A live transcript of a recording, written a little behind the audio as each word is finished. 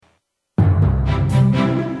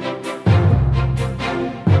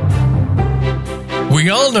We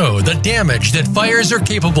all know the damage that fires are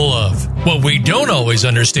capable of. What we don't always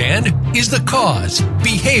understand is the cause,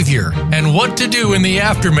 behavior, and what to do in the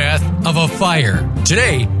aftermath of a fire.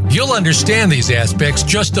 Today, you'll understand these aspects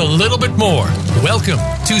just a little bit more. Welcome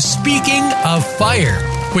to Speaking of Fire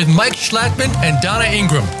with Mike Schlattman and Donna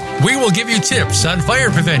Ingram. We will give you tips on fire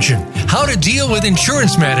prevention, how to deal with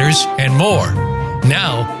insurance matters, and more.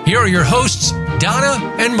 Now, here are your hosts, Donna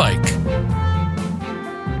and Mike.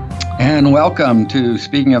 And welcome to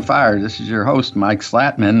Speaking of Fire. This is your host, Mike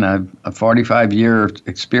Schlattman. I'm a 45-year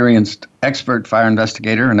experienced expert fire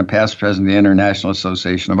investigator and a past president of the International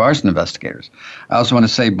Association of Arson Investigators. I also want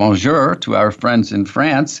to say bonjour to our friends in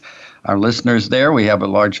France, our listeners there. We have a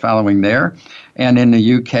large following there, and in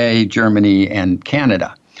the UK, Germany, and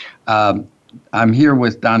Canada. I'm here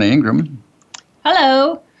with Donna Ingram.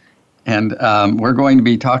 Hello. And we're going to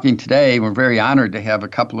be talking today. We're very honored to have a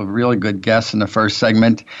couple of really good guests in the first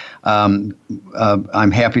segment. I'm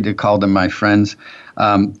happy to call them my friends.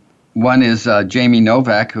 One is Jamie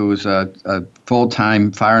Novak, who is a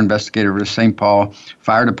full-time fire investigator with the St. Paul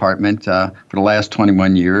Fire Department for the last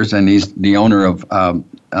 21 years, and he's the owner of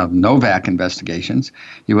Novak Investigations.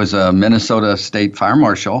 He was a Minnesota State Fire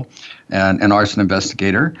Marshal and an arson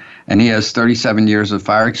investigator, and he has 37 years of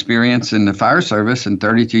fire experience in the fire service and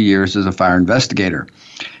 32 years as a fire investigator.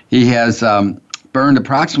 He has burned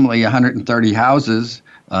approximately 130 houses,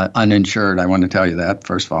 uninsured, I want to tell you that,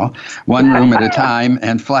 first of all, one room at a time,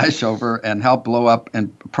 and flashover, and helped blow up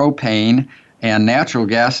and propane and natural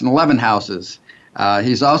gas in 11 houses.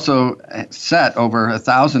 He's also set over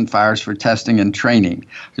 1,000 fires for testing and training.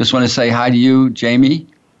 Just want to say hi to you, Jamie.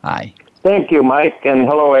 Hi. Thank you, Mike, and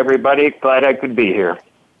hello, everybody. Glad I could be here.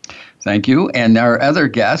 Thank you. And our other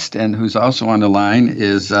guest, and who's also on the line,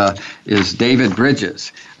 is David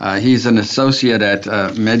Bridges. He's an associate at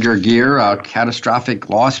Medgar Gear, a catastrophic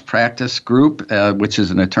loss practice group, which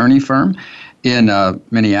is an attorney firm in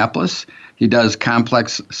Minneapolis. He does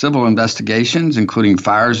complex civil investigations, including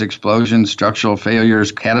fires, explosions, structural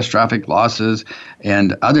failures, catastrophic losses,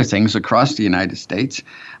 and other things across the United States.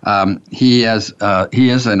 He is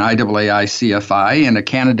an IAAI CFI and a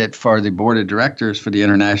candidate for the board of directors for the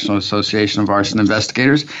International Association of Arson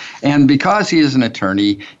Investigators. And because he is an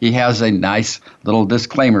attorney, he has a nice little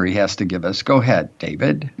disclaimer he has to give us. Go ahead,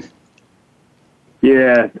 David.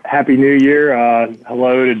 Yeah, Happy New Year.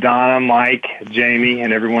 Hello to Donna, Mike, Jamie,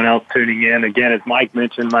 and everyone else tuning in. Again, as Mike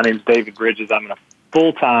mentioned, my name is David Bridges. I'm a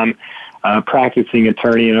full-time practicing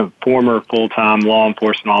attorney and a former full-time law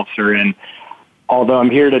enforcement officer. And although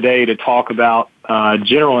I'm here today to talk about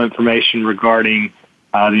general information regarding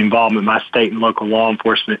the involvement of my state and local law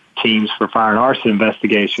enforcement teams for fire and arson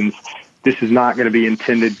investigations, this is not going to be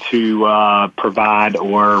intended to provide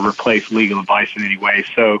or replace legal advice in any way.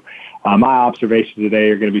 So my observations today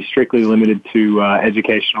are going to be strictly limited to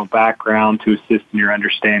educational background to assist in your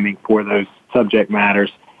understanding for those subject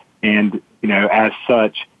matters. And, as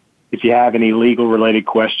such, if you have any legal-related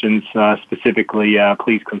questions specifically,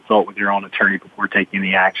 please consult with your own attorney before taking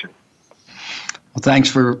any action. Well, thanks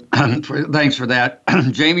for that.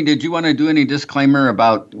 Jamie, did you want to do any disclaimer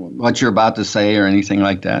about what you're about to say or anything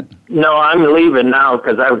like that? No, I'm leaving now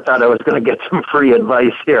because I thought I was going to get some free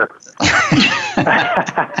advice here.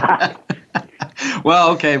 Well,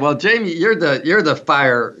 okay. Well, Jamie, you're the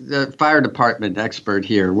fire department expert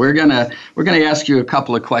here. We're gonna ask you a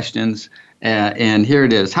couple of questions, and here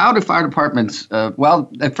it is. How do fire departments?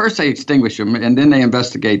 At first they extinguish them, and then they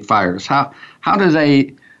investigate fires. How do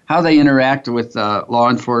they interact with law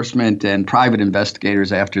enforcement and private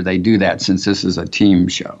investigators after they do that, since this is a team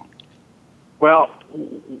show? Well,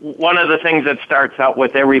 one of the things that starts out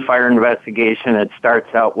with every fire investigation, it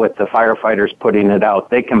starts out with the firefighters putting it out.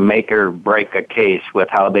 They can make or break a case with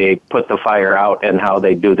how they put the fire out and how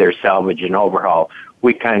they do their salvage and overhaul.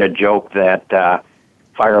 We kind of joke that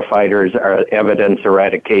firefighters are evidence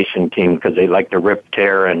eradication team because they like to rip,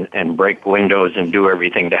 tear, and break windows and do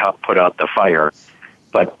everything to help put out the fire.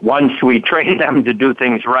 But once we train them to do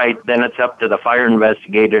things right, then it's up to the fire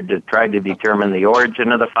investigator to try to determine the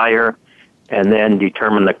origin of the fire and then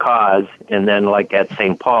determine the cause. And then, like at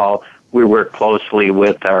St. Paul, we work closely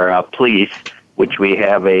with our police, which we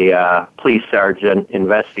have a police sergeant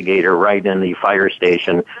investigator right in the fire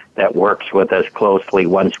station that works with us closely.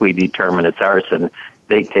 Once we determine it's arson,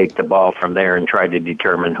 they take the ball from there and try to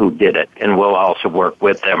determine who did it. And we'll also work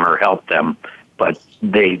with them or help them, but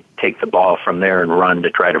they take the ball from there and run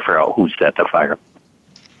to try to figure out who set the fire.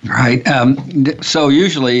 Right. So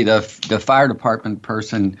usually the fire department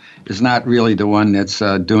person is not really the one that's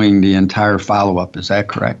doing the entire follow-up. Is that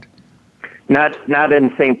correct? Not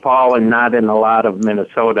in St. Paul and not in a lot of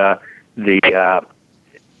Minnesota.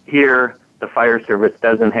 Here the fire service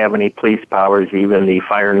doesn't have any police powers. Even the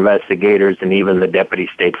fire investigators and even the deputy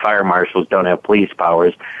state fire marshals don't have police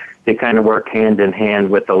powers. They kind of work hand in hand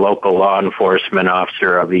with the local law enforcement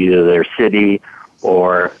officer of either their city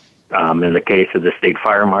or, in the case of the state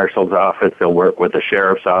fire marshal's office, they'll work with the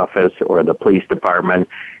sheriff's office or the police department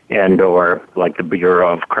and or like the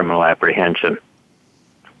Bureau of Criminal Apprehension.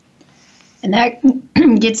 And that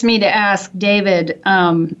gets me to ask David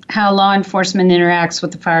how law enforcement interacts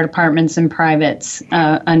with the fire departments and privates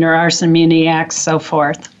under Arson Immunity Acts, so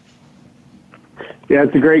forth. Yeah,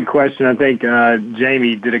 it's a great question. I think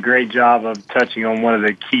Jamie did a great job of touching on one of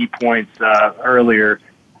the key points earlier.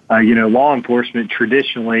 Law enforcement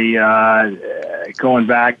traditionally, going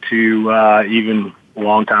back to even a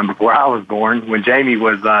long time before I was born, when Jamie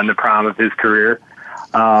was in the prime of his career,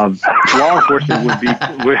 law enforcement would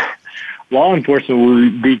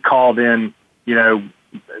be called in,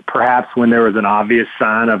 perhaps when there was an obvious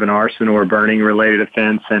sign of an arson or a burning related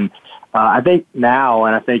offense. And I think now,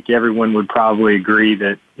 and I think everyone would probably agree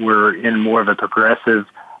that we're in more of a progressive,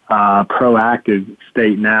 proactive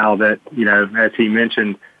state now that, as he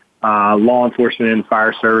mentioned, law enforcement and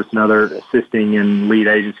fire service and other assisting and lead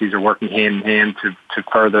agencies are working hand in hand to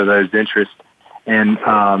further those interests. And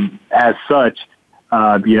as such,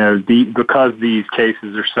 because these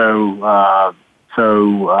cases are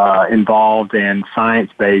so involved and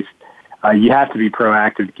science-based, you have to be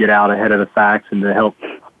proactive to get out ahead of the facts and to help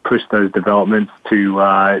push those developments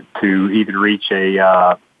to even reach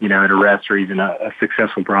an arrest or even a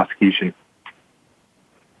successful prosecution.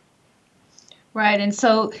 Right, and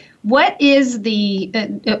so what is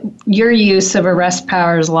your use of arrest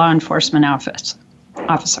power as law enforcement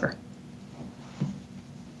officer?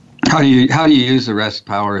 How do you use arrest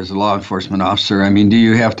power as a law enforcement officer? I mean, do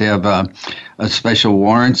you have to have a special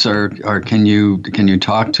warrants, or can you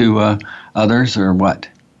talk to others, or what?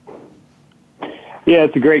 Yeah,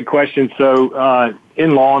 it's a great question. So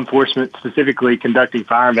in law enforcement, specifically conducting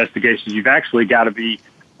fire investigations, you've actually got to be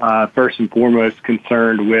first and foremost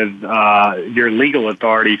concerned with your legal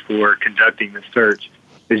authority for conducting the search.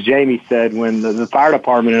 As Jamie said, when the fire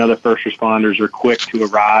department and other first responders are quick to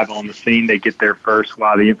arrive on the scene, they get there first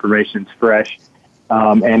while the information's fresh.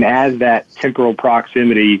 And as that temporal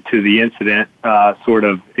proximity to the incident sort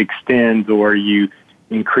of extends, or you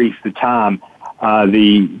increase the time,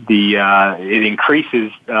 it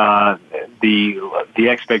increases the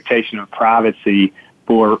expectation of privacy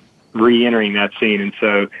for re-entering that scene. And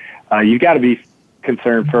so you've got to be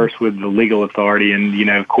concerned first with the legal authority. And,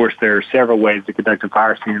 of course, there are several ways to conduct a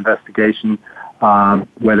fire scene investigation,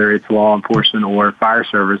 whether it's law enforcement or fire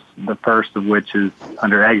service, the first of which is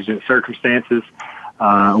under exigent circumstances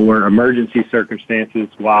or emergency circumstances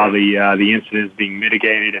while the incident is being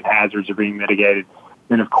mitigated and hazards are being mitigated.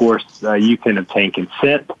 Then, of course, you can obtain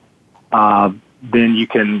consent. Then you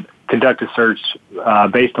can conduct a search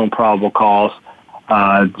based on probable cause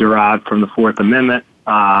derived from the Fourth Amendment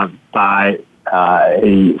by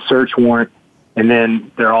a search warrant. And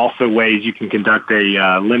then there are also ways you can conduct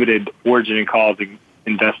a limited origin and cause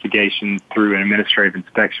investigation through an administrative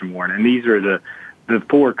inspection warrant. And these are the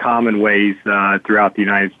four common ways throughout the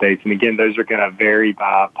United States. And again, those are going to vary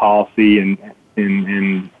by policy and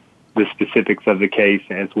in the specifics of the case,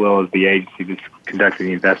 as well as the agency that's conducting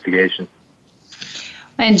the investigation.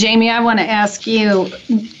 And Jamie, I want to ask you,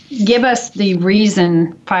 give us the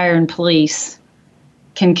reason fire and police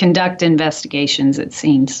can conduct investigations at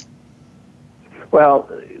scenes. Well,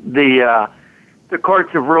 the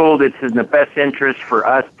courts have ruled it's in the best interest for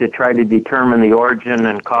us to try to determine the origin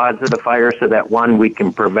and cause of the fire so that, one, we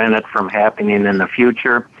can prevent it from happening in the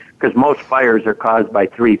future, because most fires are caused by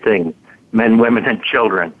three things: men, women, and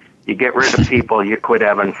children. You get rid of people, you quit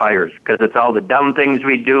having fires, because it's all the dumb things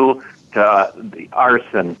we do to the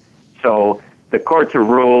arson. So the courts have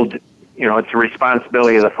ruled, it's the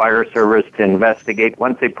responsibility of the fire service to investigate.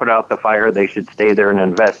 Once they put out the fire, they should stay there and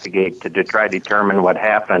investigate to try to determine what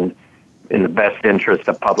happened in the best interest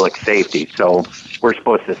of public safety. So we're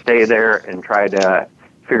supposed to stay there and try to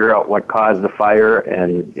figure out what caused the fire,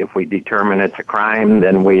 and if we determine it's a crime,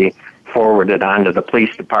 then we forward it on to the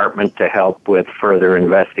police department to help with further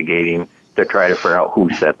investigating to try to figure out who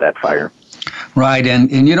set that fire. Right,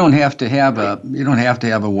 and you don't have to have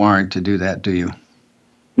a warrant to do that, do you?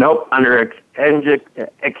 Nope. Under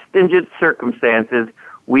exigent circumstances,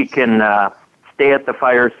 we can stay at the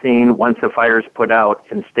fire scene once the fire is put out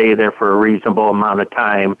and stay there for a reasonable amount of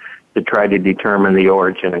time to try to determine the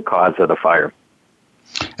origin and cause of the fire.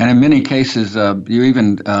 And in many cases, you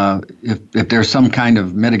even if there's some kind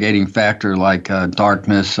of mitigating factor like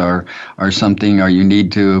darkness or something, or you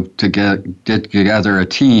need to get together a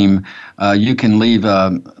team, you can leave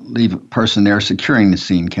a person there securing the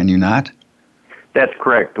scene. Can you not? That's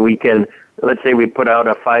correct. We can. Let's say we put out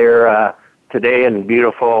a fire today in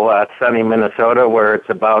beautiful sunny Minnesota where it's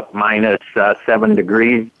about minus 7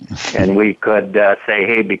 degrees, and we could say,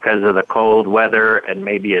 hey, because of the cold weather and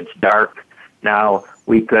maybe it's dark now,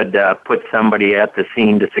 we could put somebody at the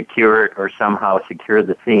scene to secure it or somehow secure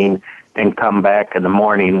the scene and come back in the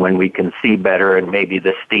morning when we can see better and maybe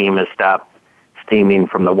the steam has stopped steaming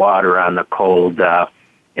from the water on the cold,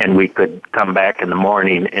 and we could come back in the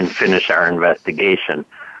morning and finish our investigation.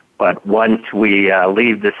 But once we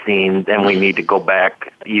leave the scene, then we need to go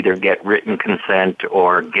back, either get written consent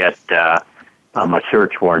or get a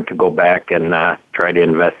search warrant to go back and try to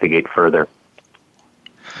investigate further.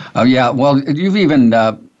 Oh yeah, well, you've even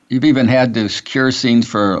had to secure scenes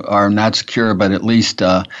for, or not secure, but at least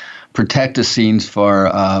protect the scenes for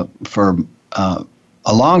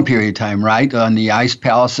a long period of time, right? On the ice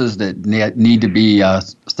palaces that need to be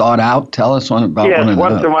thawed out. Tell us about one of those.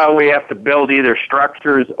 Once in a while we have to build either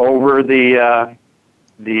structures over the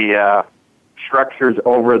structures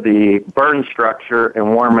over the burn structure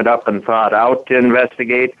and warm it up and thaw it out to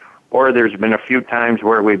investigate. Or there's been a few times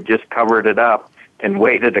where we've just covered it up and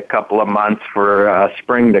waited a couple of months for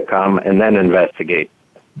spring to come and then investigate.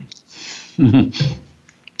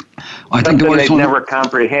 I think they'd never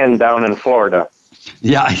comprehend down in Florida.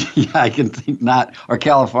 Yeah, I can think not, or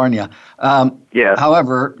California. Yeah.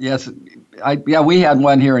 However, yes, we had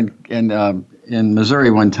one here in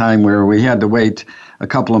Missouri one time where we had to wait a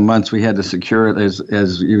couple of months. We had to secure it,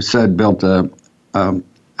 as you said, built a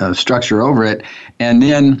structure over it, and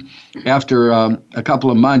then after a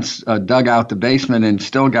couple of months, dug out the basement and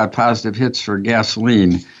still got positive hits for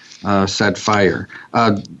gasoline, set fire.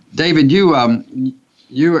 David, you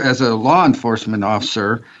as a law enforcement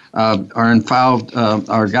officer are involved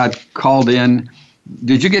or got called in.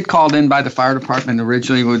 Did you get called in by the fire department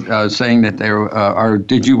originally saying that they were, or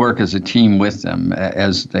did you work as a team with them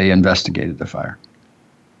as they investigated the fire?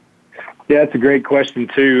 Yeah, that's a great question,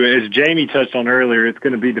 too. As Jamie touched on earlier, it's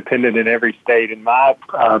going to be dependent in every state. In my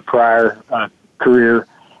prior career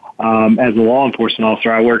as a law enforcement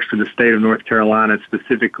officer, I worked for the state of North Carolina,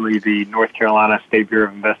 specifically the North Carolina State Bureau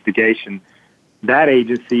of Investigation. That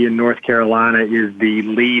agency in North Carolina is the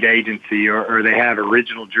lead agency, or they have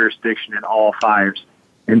original jurisdiction in all fires.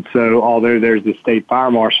 And so although there's the state fire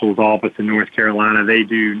marshal's office in North Carolina, they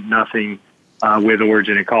do nothing with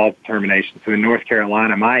origin and cause determination. So in North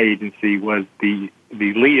Carolina, my agency was the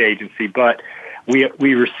lead agency, but we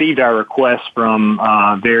received our requests from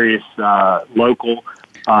various local,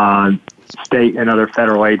 state, and other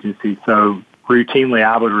federal agencies. So routinely,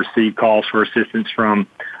 I would receive calls for assistance from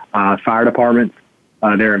fire departments,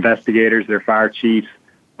 their investigators, their fire chiefs,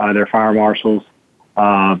 their fire marshals,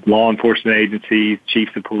 law enforcement agencies,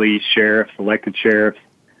 chiefs of police, sheriffs, elected sheriffs,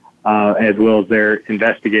 as well as their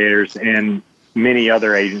investigators and many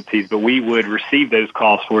other agencies. But we would receive those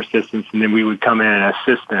calls for assistance, and then we would come in and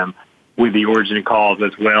assist them with the origin and cause,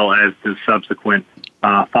 as well as the subsequent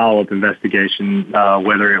follow-up investigation,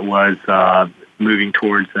 whether it was moving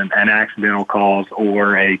towards an accidental cause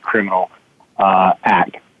or a criminal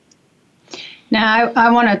act. Now, I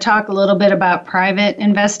want to talk a little bit about private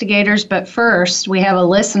investigators, but first, we have a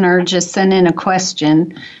listener just sent in a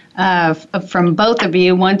question from both of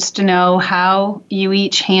you, wants to know how you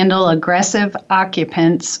each handle aggressive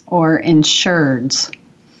occupants or insureds.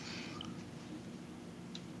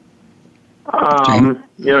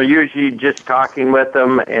 Usually just talking with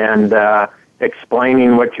them and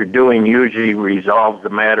explaining what you're doing usually resolves the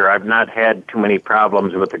matter. I've not had too many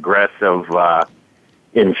problems with aggressive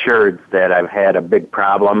insureds that I've had a big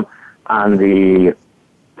problem. On the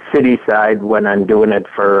city side, when I'm doing it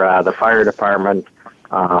for the fire department,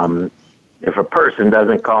 if a person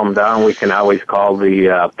doesn't calm down, we can always call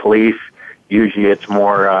the police. Usually it's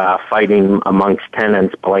more fighting amongst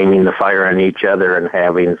tenants, blaming the fire on each other and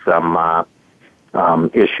having some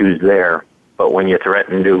issues there. But when you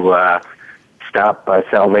threaten to stop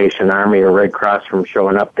Salvation Army or Red Cross from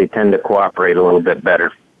showing up, they tend to cooperate a little bit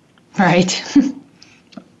better. Right.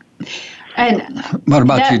 And what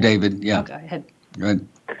about you, David? Yeah. Oh, go ahead. Good.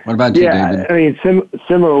 What about you, David? I mean,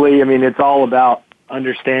 similarly, it's all about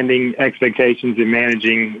understanding expectations and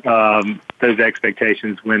managing those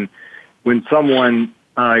expectations. When someone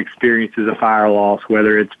experiences a fire loss,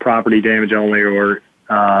 whether it's property damage only or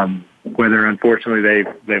whether unfortunately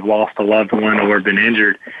they've lost a loved one or been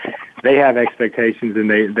injured, they have expectations, and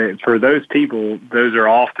they for those people, those are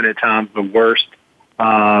often at times the worst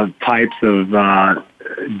types of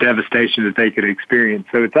devastation that they could experience.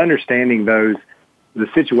 So it's understanding the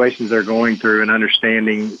situations they're going through and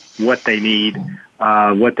understanding what they need,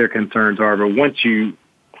 what their concerns are. But once you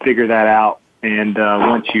figure that out and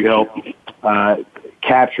once you help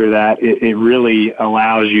capture that, it really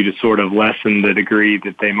allows you to sort of lessen the degree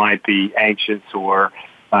that they might be anxious or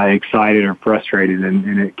excited or frustrated,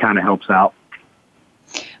 and it kind of helps out.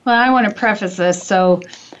 Well, I want to preface this. So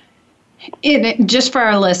just for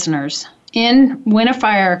our listeners, when a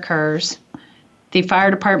fire occurs, the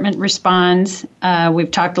fire department responds.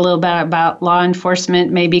 We've talked a little bit about law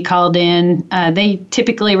enforcement may be called in. They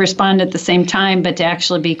typically respond at the same time, but to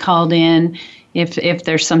actually be called in if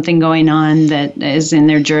there's something going on that is in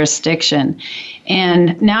their jurisdiction.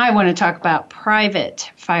 And now I want to talk about private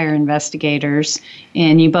fire investigators,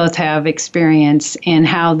 and you both have experience in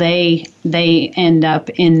how they end up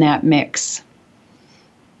in that mix.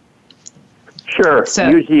 Sure. So,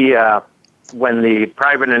 usually when the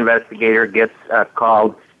private investigator gets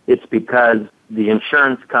called, it's because the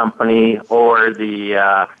insurance company or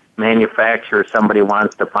the manufacturer, somebody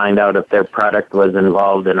wants to find out if their product was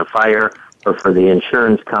involved in a fire, or for the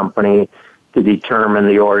insurance company to determine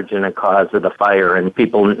the origin and cause of the fire. And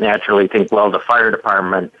people naturally think, well, the fire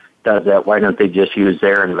department does that. Why don't they just use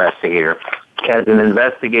their investigator? As an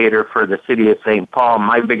investigator for the city of St. Paul,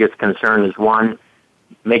 my biggest concern is, one,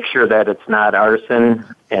 make sure that it's not arson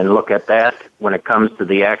and look at that. When it comes to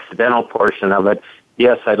the accidental portion of it,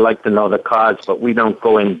 yes, I'd like to know the cause, but we don't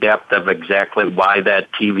go in depth of exactly why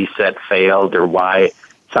that TV set failed or why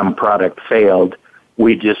some product failed.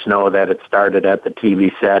 We just know that it started at the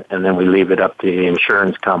TV set, and then we leave it up to the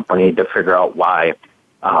insurance company to figure out why.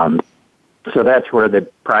 So that's where the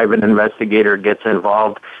private investigator gets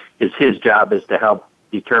involved. His job is to help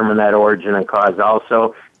determine that origin and cause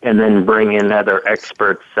also, and then bring in other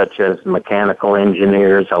experts such as mechanical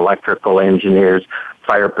engineers, electrical engineers,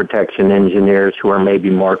 fire protection engineers who are maybe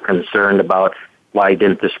more concerned about why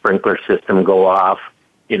didn't the sprinkler system go off,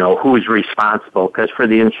 who's responsible. Because for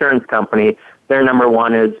the insurance company, their number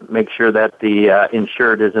one is make sure that the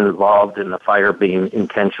insured isn't involved in the fire being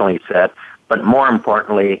intentionally set. But more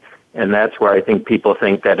importantly, and that's where I think people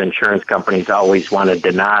think that insurance companies always want to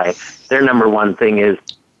deny, their number one thing is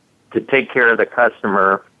to take care of the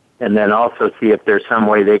customer and then also see if there's some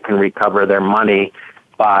way they can recover their money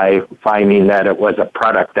by finding that it was a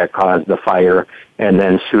product that caused the fire and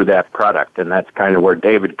then sue that product. And that's kind of where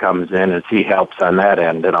David comes in, as he helps on that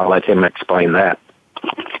end, and I'll let him explain that.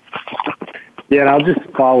 Yeah, and I'll just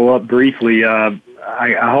follow up briefly. I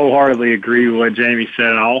wholeheartedly agree with what Jamie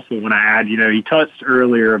said, and I also want to add, he touched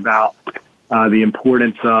earlier about the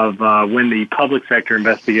importance of when the public sector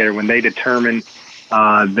investigator, when they determine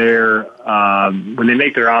when they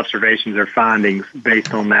make their observations or findings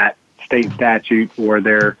based on that state statute or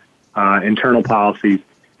their internal policies,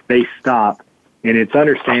 they stop. And it's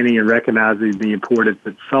understanding and recognizing the importance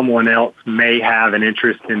that someone else may have an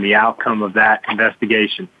interest in the outcome of that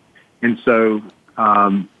investigation. And so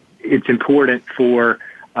it's important for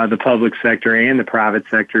the public sector and the private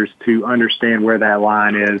sectors to understand where that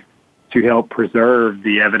line is, to help preserve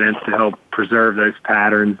the evidence, to help preserve those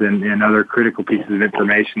patterns and other critical pieces of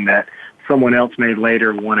information that someone else may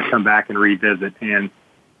later want to come back and revisit. And,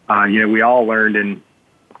 we all learned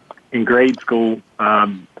in grade school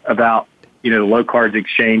about, the low cards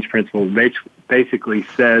exchange principle, which basically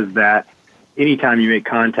says that anytime you make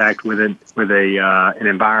contact with an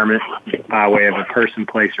environment by way of a person,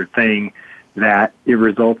 place, or thing, that it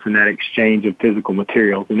results in that exchange of physical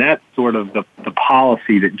materials. And that's sort of the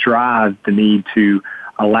policy that drives the need to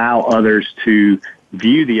allow others to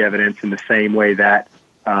view the evidence in the same way that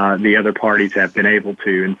the other parties have been able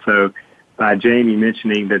to. And so by Jamie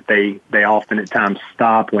mentioning that they often at times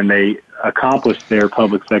stop when they accomplish their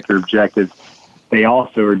public sector objectives, they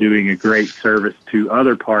also are doing a great service to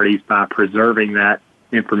other parties by preserving that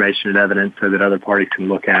information and evidence so that other parties can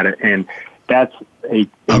look at it. And that's a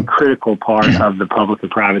critical part of the public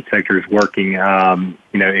and private sectors working,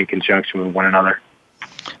 in conjunction with one another.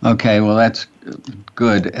 Okay, well, that's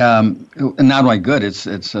good. Not only good,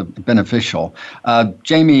 it's beneficial.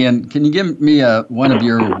 Jamie, and can you give me one of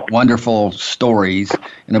your wonderful stories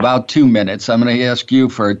in about 2 minutes? I'm going to ask you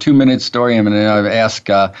for a 2-minute story. I'm going to ask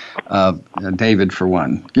David for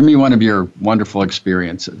one. Give me one of your wonderful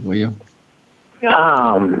experiences, will you?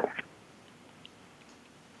 I'm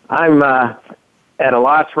at a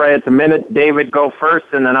loss right at the minute. David, go first,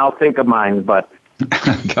 and then I'll think of mine. But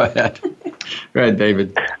go ahead. Go ahead,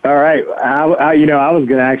 David. All right. I was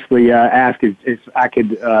going to actually ask if I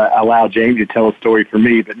could allow James to tell a story for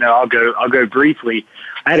me, but no, I'll go briefly.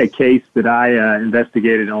 I had a case that I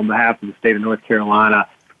investigated on behalf of the state of North Carolina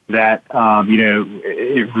that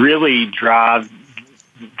it really drove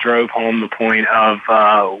home the point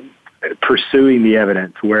of pursuing the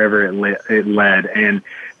evidence wherever it led, and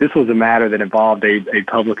this was a matter that involved a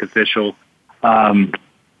public official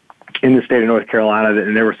in the state of North Carolina,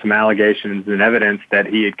 and there were some allegations and evidence that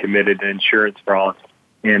he had committed insurance fraud,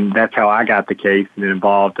 and that's how I got the case. And it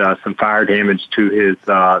involved some fire damage to his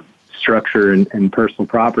structure and personal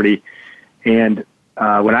property. And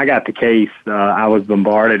when I got the case, I was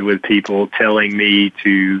bombarded with people telling me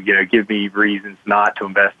to, give me reasons not to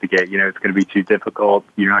investigate. It's going to be too difficult.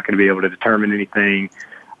 You're not going to be able to determine anything.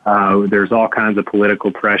 There's all kinds of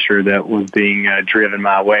political pressure that was being driven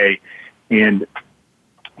my way, and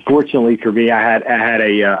fortunately for me, I had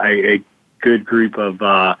a good group of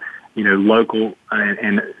local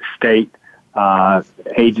and state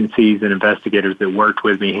agencies and investigators that worked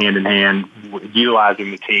with me hand in hand, utilizing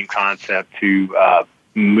the team concept to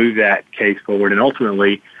move that case forward. And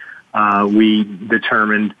ultimately, we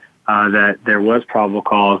determined that there was probable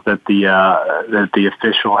cause that the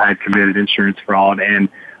official had committed insurance fraud, and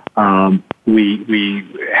we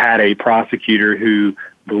had a prosecutor who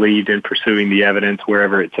believed in pursuing the evidence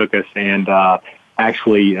wherever it took us, and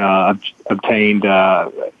actually obtained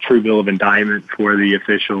a true bill of indictment for the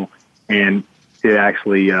official, and it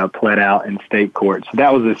actually pled out in state court. So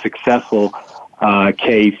that was a successful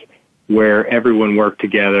case where everyone worked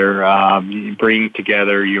together, bring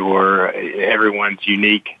together everyone's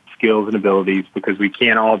unique skills and abilities, because we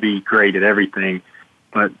can't all be great at everything.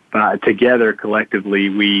 But together, collectively,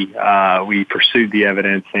 we pursued the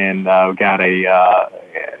evidence and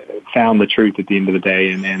found the truth at the end of the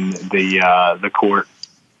day, and the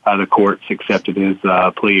courts accepted his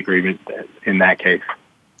plea agreement in that case.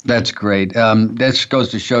 That's great. That goes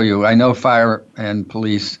to show you. I know fire and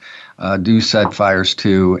police do set fires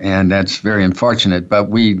too, and that's very unfortunate. But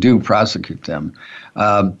we do prosecute them.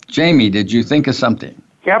 Jamie, did you think of something?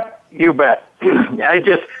 Yep, you bet.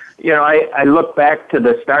 I look back to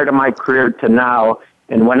the start of my career to now,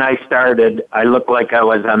 and when I started, I looked like I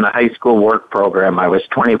was on the high school work program. I was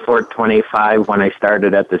 24, 25 when I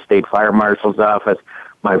started at the State Fire Marshal's office.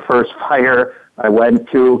 My first fire I went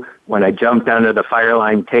to, when I jumped onto the fire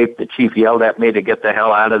line tape, the chief yelled at me to get the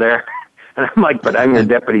hell out of there. And I'm like, but I'm your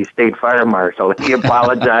deputy state fire marshal. He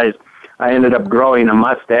apologized. I ended up growing a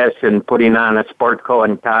mustache and putting on a sport coat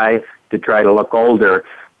and tie to try to look older.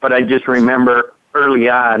 But I just remember early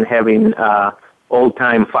on having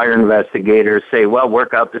old-time fire investigators say, well,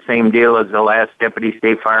 work out the same deal as the last deputy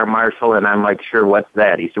state fire marshal. And I'm like, sure, what's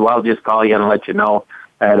that? He said, well, I'll just call you and let you know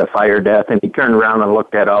I had a fire death. And he turned around and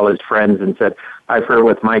looked at all his friends and said, I've heard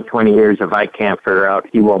with my 20 years, if I can't figure out,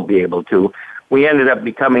 he won't be able to. We ended up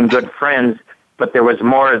becoming good friends, but there was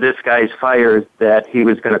more of this guy's fires that he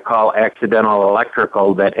was going to call accidental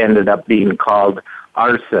electrical that ended up being called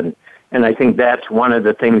arson. And I think that's one of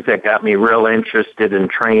the things that got me real interested in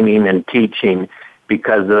training and teaching,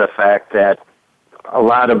 because of the fact that a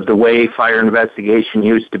lot of the way fire investigation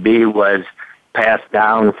used to be was passed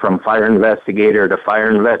down from fire investigator to fire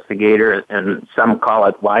investigator, and some call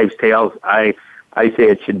it wives' tales. I say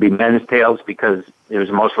it should be men's tales, because it was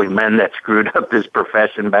mostly men that screwed up this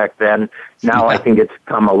profession back then. Now I think it's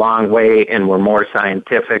come a long way, and we're more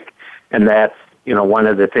scientific, and that's, one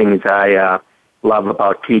of the things I love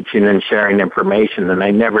about teaching and sharing information. And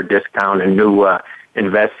I never discount a new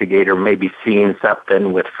investigator maybe seeing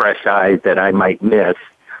something with fresh eyes that I might miss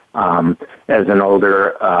as an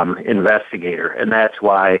older investigator. And that's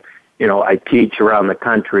why, I teach around the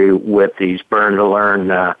country with these Burn to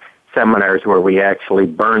Learn seminars where we actually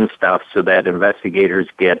burn stuff so that investigators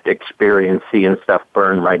get experience seeing stuff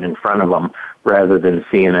burn right in front of them, rather than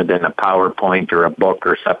seeing it in a PowerPoint or a book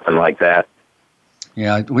or something like that.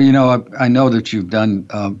 Yeah, well, I know that you've done,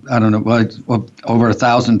 over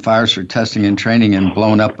 1,000 fires for testing and training, and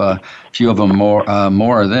blown up a few of them,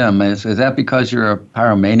 more of them. Is that because you're a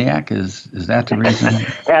pyromaniac? Is that the reason?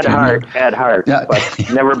 At heart, yeah. But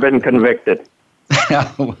never been convicted.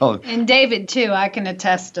 Yeah, well, and David, too, I can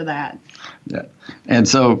attest to that. Yeah.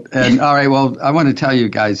 All right, well, I want to tell you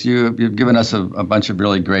guys, you've given us a bunch of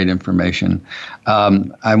really great information.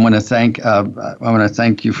 I want to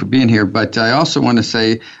thank you for being here, but I also want to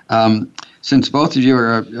say, since both of you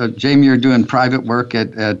are, Jamie, you're doing private work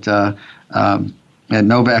at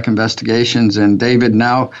Novak Investigations, and David,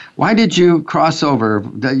 now, why did you cross over?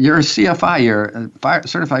 You're a CFI, you're a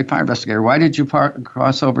certified fire investigator. Why did you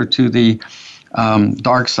cross over to the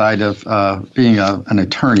dark side of being an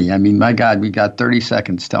attorney? I mean, my God, we got 30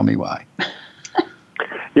 seconds. Tell me why.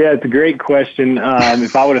 Yeah, it's a great question.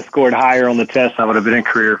 If I would have scored higher on the test, I would have been a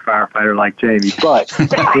career firefighter like Jamie. But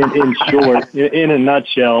in short, in a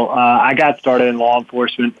nutshell, I got started in law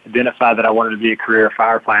enforcement, identified that I wanted to be a career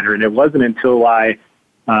firefighter, and it wasn't until I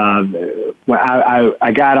got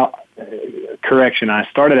correction. I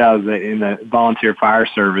started out in the volunteer fire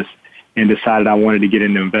service and decided I wanted to get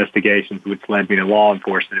into investigations, which led me to law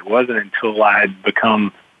enforcement. It wasn't until I had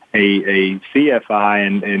become a CFI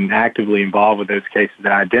and actively involved with those cases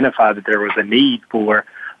that I identified that there was a need for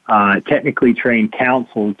technically trained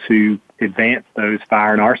counsel to advance those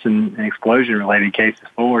fire and arson and explosion-related cases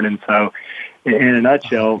forward. And so, in a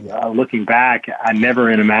nutshell, looking back, I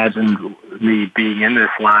never imagined me being in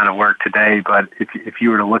this line of work today. But if you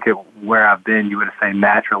were to look at where I've been, you would have said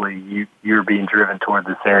naturally you're being driven toward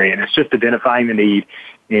this area. And it's just identifying the need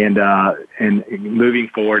and moving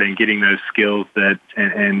forward and getting those skills that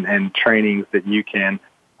and trainings that you can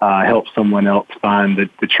help someone else find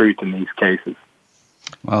the truth in these cases.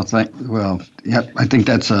 Well, yeah, I think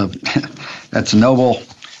that's a noble.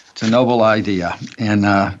 It's a noble idea. And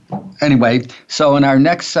anyway, so in our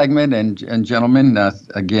next segment, and gentlemen,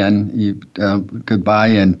 again, goodbye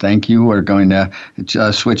and thank you. We're going to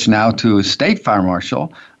switch now to State Fire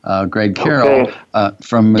Marshal Greg Carroll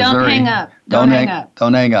from Missouri. Don't hang up.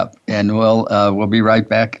 Don't hang up. And we'll be right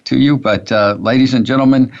back to you. But ladies and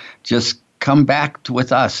gentlemen, just come back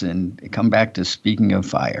with us and come back to Speaking of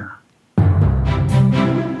Fire.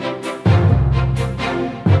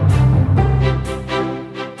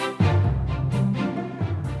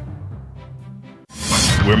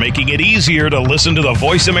 We're making it easier to listen to the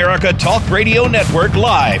Voice America Talk Radio Network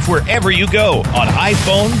live wherever you go on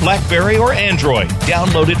iPhone, BlackBerry, or Android.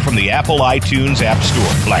 Download it from the Apple iTunes App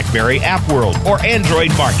Store, BlackBerry App World, or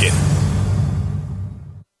Android Market.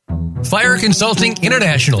 Fire Consulting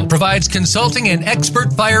International provides consulting and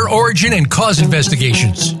expert fire origin and cause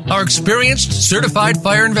investigations. Our experienced, certified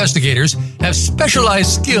fire investigators have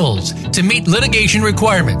specialized skills to meet litigation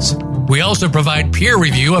requirements. We also provide peer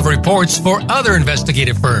review of reports for other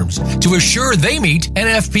investigative firms to assure they meet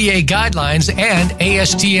NFPA guidelines and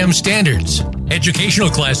ASTM standards. Educational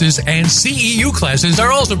classes and CEU classes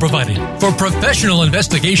are also provided. For professional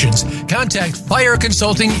investigations, contact Fire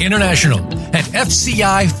Consulting International at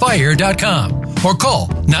fcifire.com or call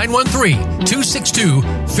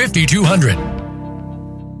 913-262-5200.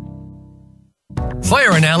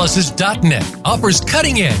 FireAnalysis.net offers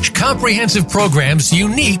cutting-edge, comprehensive programs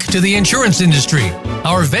unique to the insurance industry.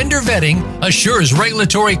 Our vendor vetting assures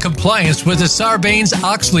regulatory compliance with the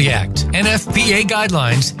Sarbanes-Oxley Act, NFPA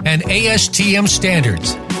guidelines, and ASTM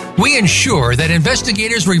standards. We ensure that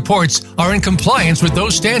investigators' reports are in compliance with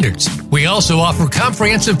those standards. We also offer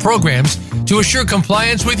comprehensive programs to assure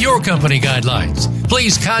compliance with your company guidelines.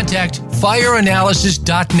 Please contact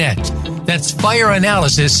FireAnalysis.net. That's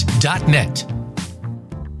FireAnalysis.net.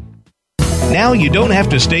 Now you don't have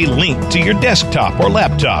to stay linked to your desktop or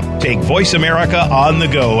laptop. Take Voice America on the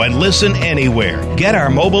go and listen anywhere. Get our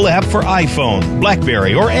mobile app for iPhone,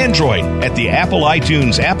 BlackBerry, or Android at the Apple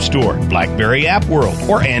iTunes App Store, BlackBerry App World,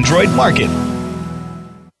 or Android Market.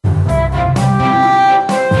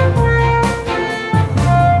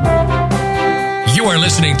 You are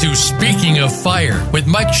listening to Speaking of Fire with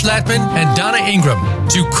Mike Schlattman and Donna Ingram.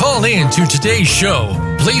 To call in to today's show,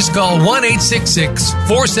 please call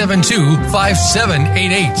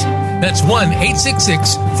 1-866-472-5788. That's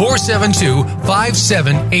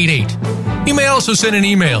 1-866-472-5788. You may also send an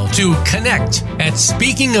email to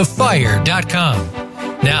connect@speakingoffire.com.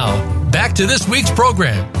 Now, back to this week's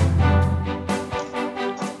program.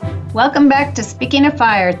 Welcome back to Speaking of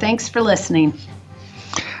Fire. Thanks for listening.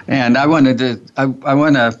 And I want to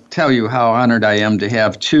tell you how honored I am to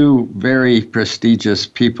have two very prestigious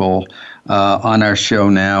people on our show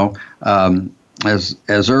now. As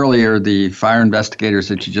earlier, the fire investigators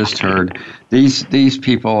that you just heard, these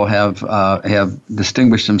people have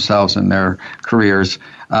distinguished themselves in their careers.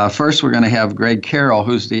 First, we're going to have Greg Carroll,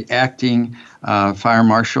 who's the acting fire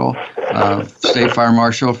marshal, state fire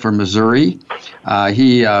marshal for Missouri.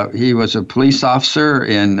 He was a police officer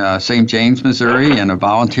in St. James, Missouri, and a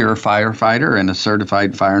volunteer firefighter and a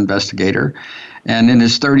certified fire investigator. And in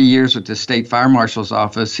his 30 years with the State Fire Marshal's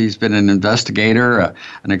Office, he's been an investigator,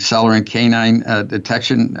 an accelerant canine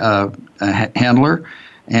detection handler,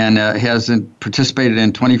 and has participated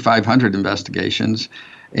in 2,500 investigations,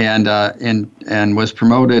 and was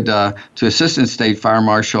promoted to Assistant State Fire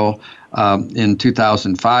Marshal in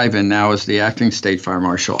 2005, and now is the Acting State Fire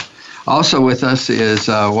Marshal. Also with us is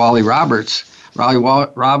Wally Roberts.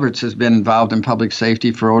 Raleigh Roberts has been involved in public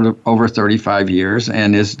safety for over 35 years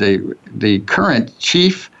and is the current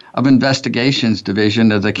chief of Investigations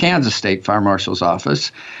Division of the Kansas State Fire Marshal's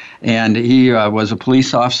Office. And he was a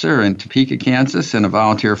police officer in Topeka, Kansas, and a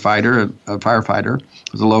volunteer firefighter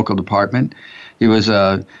with the local department. He was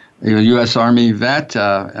a U.S. Army vet,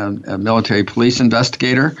 a military police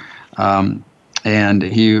investigator, and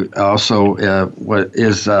he also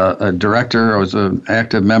is a director, or was an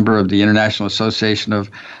active member of the International Association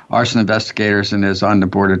of Arson Investigators, and is on the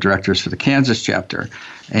board of directors for the Kansas chapter.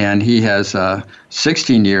 And he has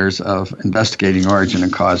 16 years of investigating origin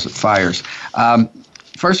and cause of fires.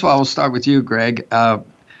 First of all, we'll start with you, Greg.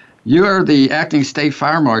 You are the acting state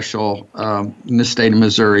fire marshal in the state of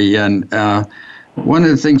Missouri, and one of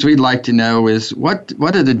the things we'd like to know is what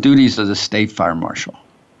are the duties of the state fire marshal?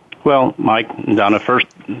 Well, Mike, Donna, first,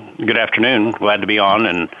 good afternoon. Glad to be on.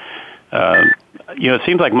 And, it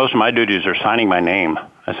seems like most of my duties are signing my name.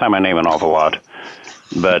 I sign my name an awful lot.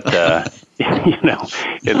 But, in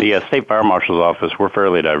the state fire marshal's office, we're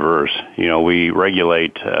fairly diverse. We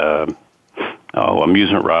regulate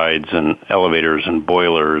amusement rides and elevators and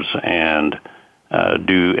boilers and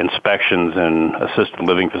do inspections in assisted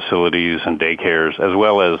living facilities and daycares, as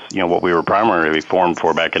well as, what we were primarily formed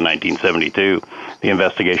for back in 1972, the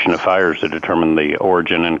investigation of fires to determine the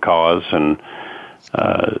origin and cause. And,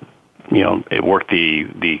 it worked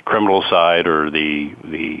the criminal side, or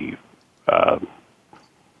the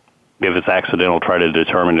if it's accidental, try to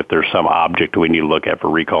determine if there's some object we need to look at for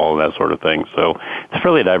recall and that sort of thing. So it's a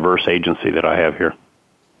fairly diverse agency that I have here.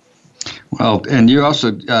 Well, and you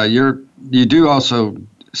also you do also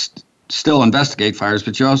still investigate fires,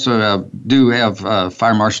 but you also do have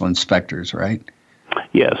fire marshal inspectors, right?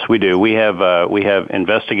 Yes, we do. We have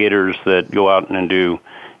investigators that go out and do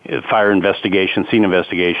fire investigations, scene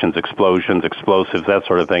investigations, explosions, explosives, that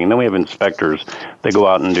sort of thing. And then we have inspectors that go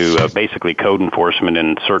out and do basically code enforcement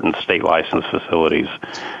in certain state licensed facilities.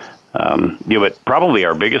 But probably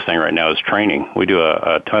our biggest thing right now is training. We do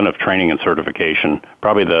a ton of training and certification.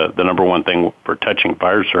 Probably the number one thing for touching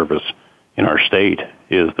fire service in our state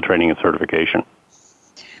is the training and certification.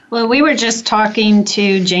 Well, we were just talking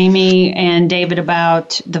to Jamie and David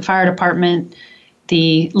about the fire department,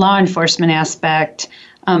 the law enforcement aspect.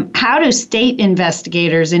 How do state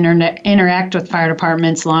investigators interact with fire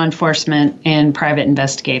departments, law enforcement, and private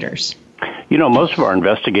investigators? Most of our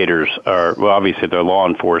investigators are, well, obviously they're law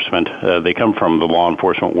enforcement. They come from the law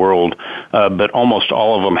enforcement world, but almost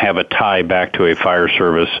all of them have a tie back to a fire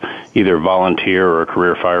service, either volunteer or a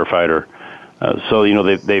career firefighter. So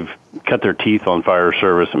they've cut their teeth on fire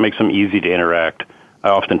service. It makes them easy to interact. I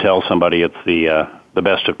often tell somebody it's the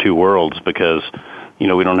best of two worlds, because we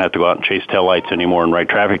don't have to go out and chase taillights anymore and write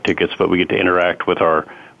traffic tickets, but we get to interact with our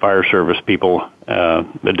fire service people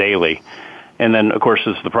daily. And then, of course,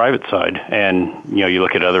 there's the private side. And, you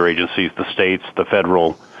look at other agencies, the states, the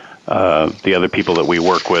federal, the other people that we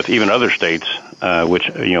work with, even other states, which,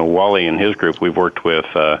 Wally and his group, we've worked with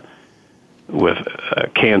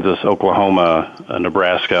Kansas, Oklahoma,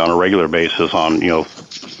 Nebraska on a regular basis on,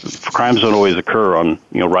 crimes don't always occur on,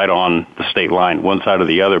 right on the state line, one side or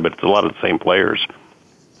the other, but it's a lot of the same players.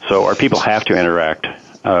 So our people have to interact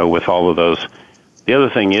with all of those. The other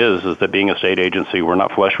thing is that being a state agency, we're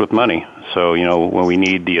not flush with money. So, when we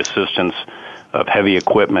need the assistance of heavy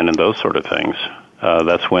equipment and those sort of things,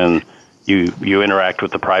 that's when you interact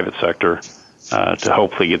with the private sector to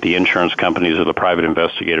hopefully get the insurance companies or the private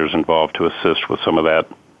investigators involved to assist with some of that.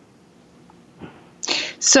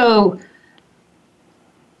 So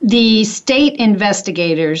the state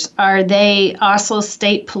investigators, are they also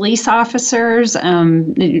state police officers?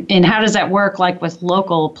 And how does that work, like with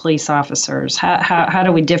local police officers? How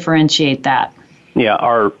do we differentiate that? Yeah,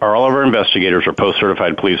 all of our investigators are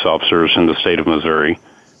post-certified police officers in the state of Missouri.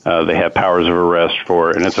 They have powers of arrest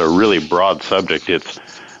and it's a really broad subject. It's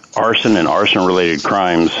arson and arson-related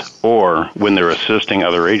crimes, or when they're assisting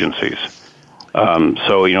other agencies.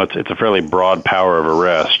 So, it's a fairly broad power of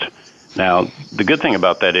arrest. Now, the good thing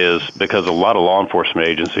about that is because a lot of law enforcement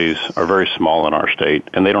agencies are very small in our state,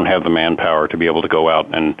 and they don't have the manpower to be able to go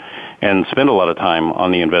out and spend a lot of time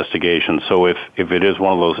on the investigation. So if it is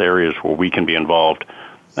one of those areas where we can be involved,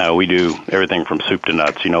 we do everything from soup to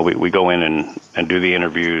nuts. We go in and do the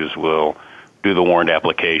interviews, we'll do the warrant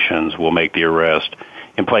applications, we'll make the arrest.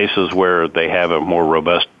 In places where they have a more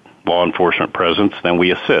robust law enforcement presence, then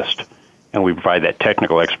we assist, and we provide that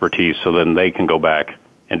technical expertise so then they can go back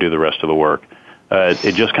and do the rest of the work.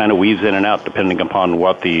 It just kind of weaves in and out depending upon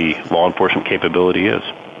what the law enforcement capability is.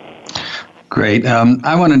 Great.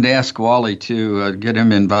 I wanted to ask Wally to get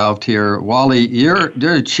him involved here. Wally, you're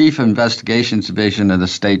the Chief Investigations Division of the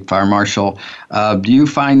State Fire Marshal. Do you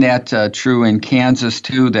find that true in Kansas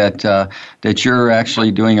too? That you're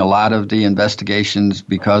actually doing a lot of the investigations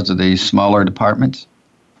because of the smaller departments?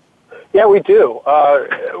 Yeah, we do.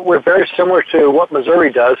 We're very similar to what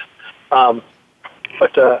Missouri does, but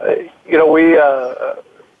we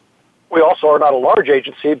also are not a large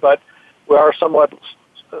agency, but we are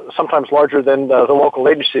sometimes larger than the local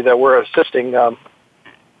agency that we're assisting. And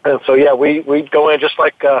so, yeah, we go in just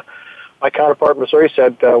like my counterpart in Missouri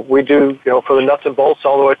said. We do, for the nuts and bolts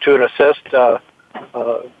all the way to an assist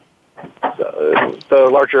the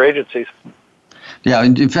larger agencies. Yeah,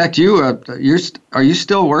 in fact, are you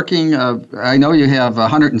still working? I know you have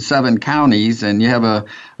 107 counties and you have a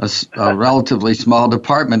relatively small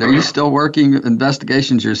department. Are you still working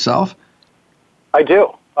investigations yourself? I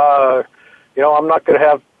do. I'm not going to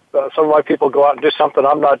have some of my people go out and do something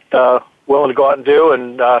I'm not willing to go out and do,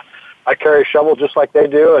 and I carry a shovel just like they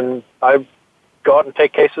do, and I go out and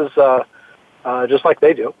take cases just like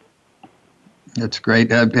they do. That's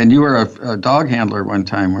great. And you were a dog handler one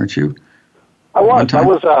time, weren't you? I was.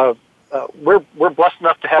 We're blessed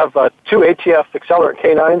enough to have 2 ATF accelerant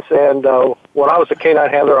canines, and when I was a canine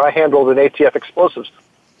handler, I handled an ATF explosives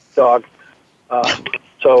dog.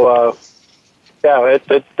 Yeah,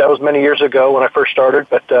 that was many years ago when I first started,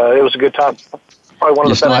 but it was a good time. Probably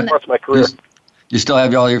one of the best parts of my career. You still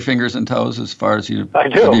have all your fingers and toes as far as you? I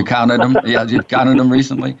do. You counted them? Yeah, you counted them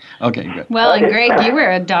recently? Okay, good. Well, and Greg, you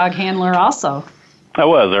were a dog handler also. I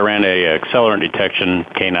was. I ran a accelerant detection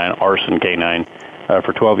canine, arson canine,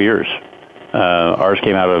 for 12 years. Ours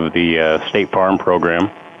came out of the State Farm program.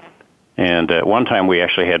 And at one time we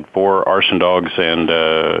actually had 4 arson dogs and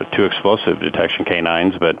 2 explosive detection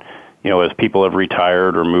canines, but as people have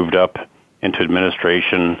retired or moved up into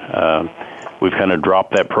administration, we've kind of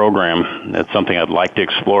dropped that program. It's something I'd like to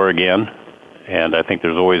explore again, and I think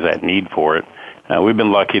there's always that need for it. We've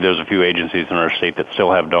been lucky. There's a few agencies in our state that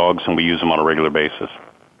still have dogs, and we use them on a regular basis.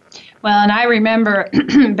 Well, and I remember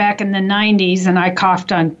back in the 90s, and I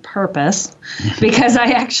coughed on purpose, because I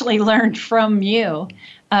actually learned from you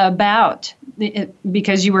about,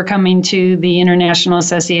 because you were coming to the International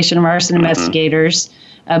Association of Arson Investigators,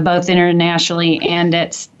 both internationally and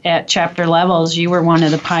at chapter levels. You were one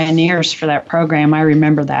of the pioneers for that program. I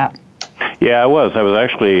remember that. Yeah, I was. I was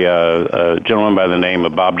actually a gentleman by the name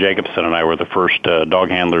of Bob Jacobson, and I were the first dog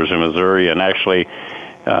handlers in Missouri, and actually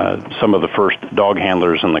some of the first dog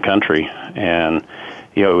handlers in the country. And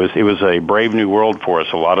it was a brave new world for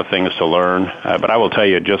us. A lot of things to learn. But I will tell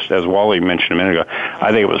you, just as Wally mentioned a minute ago,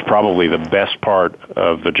 I think it was probably the best part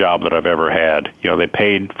of the job that I've ever had. They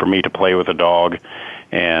paid for me to play with a dog.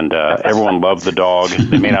 And everyone loved the dog.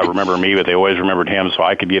 They may not remember me, but they always remembered him, so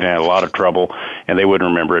I could get in a lot of trouble, and they wouldn't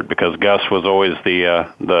remember it because Gus was always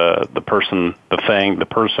the person, the thing, the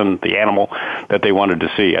person, the animal that they wanted to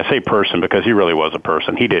see. I say person because he really was a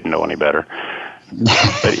person. He didn't know any better.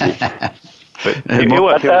 That's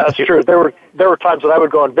true. There were times that I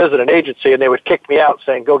would go and visit an agency, and they would kick me out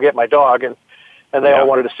saying, "Go get my dog," and they all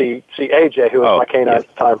wanted to see AJ, who was my canine at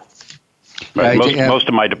the time. Right. Most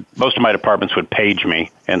of my departments would page me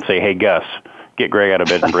and say, "Hey, Gus, get Greg out of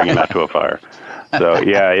bed and bring him out to a fire." So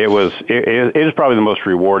yeah, it is probably the most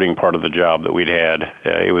rewarding part of the job that we'd had.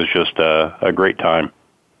 It was just a great time.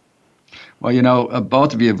 Well,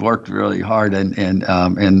 both of you have worked really hard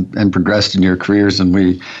and progressed in your careers, and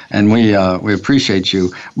we appreciate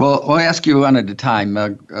you. Well, we'll ask you one at a time.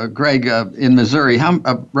 Greg, in Missouri,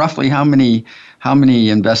 roughly how many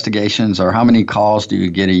investigations or how many calls do you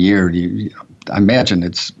get a year? I imagine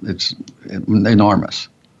it's enormous.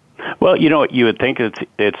 Well, you would think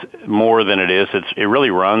it's more than it is. It really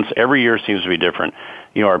runs. Every year seems to be different.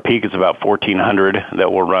 Our peak is about 1,400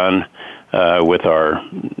 that will run. With our,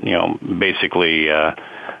 basically,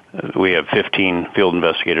 we have 15 field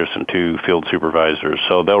investigators and 2 field supervisors.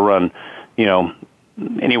 So they'll run,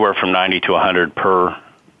 anywhere from 90 to 100 per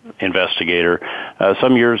investigator.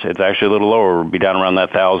 Some years it's actually a little lower. We'll be down around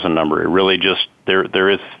that 1,000 number. It really just, there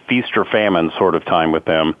is feast or famine sort of time with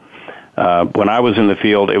them. When I was in the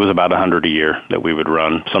field, it was about 100 a year that we would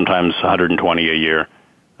run, sometimes 120 a year.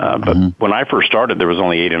 But when I first started, there was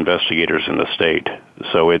only 8 investigators in the state.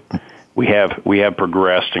 So we have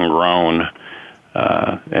progressed and grown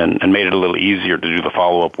and made it a little easier to do the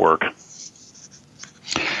follow-up work.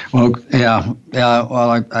 Well, yeah.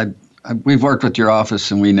 Well, we've worked with your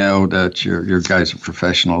office, and we know that your guys are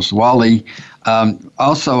professionals. Wally,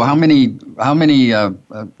 also, how many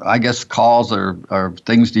I guess calls or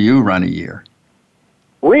things do you run a year?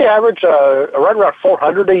 We average right around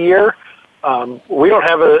 400 a year. We don't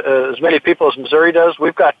have as many people as Missouri does.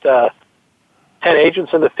 We've got 10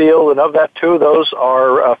 agents in the field, and of that, 2 of those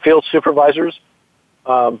are field supervisors.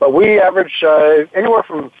 But we average anywhere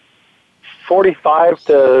from 45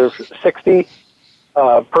 to 60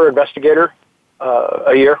 per investigator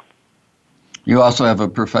a year. You also have a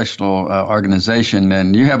professional organization,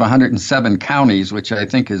 and you have 107 counties, which I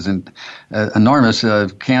think is enormous.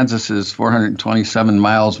 Kansas is 427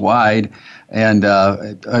 miles wide. And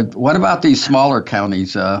what about these smaller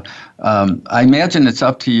counties? I imagine it's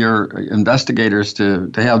up to your investigators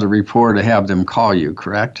to have the report, to have them call you,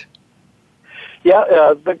 correct?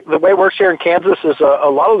 Yeah, the way it works here in Kansas is a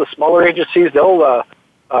lot of the smaller agencies, they'll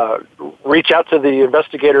reach out to the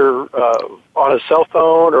investigator on his cell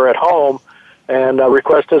phone or at home and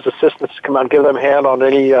request his assistance to come out and give them a hand on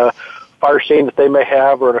any fire scene that they may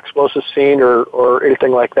have, or an explosive scene, or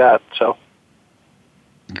anything like that. So.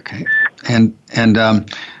 Okay, and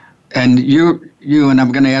you and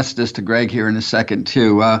I'm going to ask this to Greg here in a second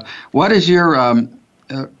too. What is your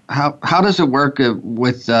how does it work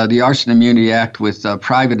with the Arson Immunity Act with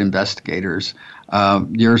private investigators?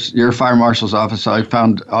 Your fire marshal's office, I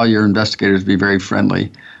found all your investigators to be very friendly.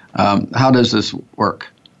 How does this work?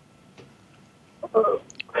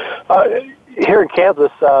 Here in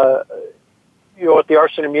Kansas, with the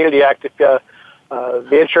Arson Immunity Act, if the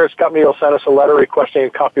insurance company will send us a letter requesting a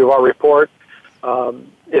copy of our report.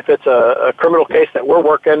 If it's a criminal case that we're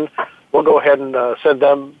working, we'll go ahead and send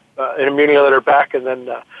them an immunity letter back, and then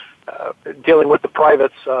dealing with the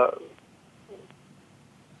privates,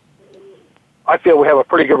 I feel we have a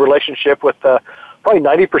pretty good relationship with probably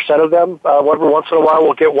 90% of them. Every once in a while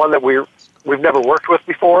we'll get one that we've never worked with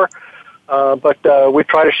before, but we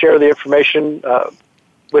try to share the information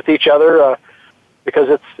with each other because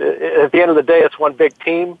it's at the end of the day, it's one big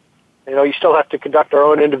team. You still have to conduct our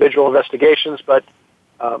own individual investigations, but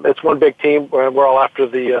it's one big team where we're all after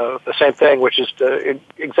the same thing, which is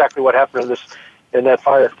exactly what happened in that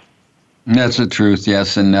fire. That's the truth,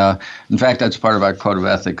 yes. And in fact, that's part of our code of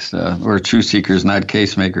ethics. We're truth seekers, not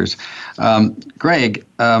case makers. Greg,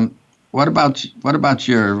 what about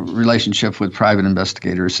your relationship with private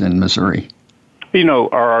investigators in Missouri?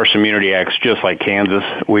 Our Arson Immunity Act's just like Kansas.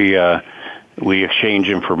 We exchange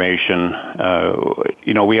information.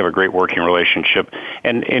 We have a great working relationship,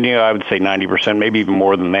 and I would say 90%, maybe even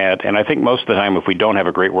more than that. And I think most of the time, if we don't have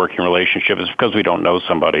a great working relationship, it's because we don't know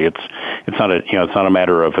somebody. It's not a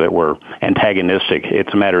matter of that we're antagonistic.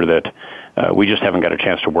 It's a matter that we just haven't got a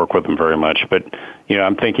chance to work with them very much. But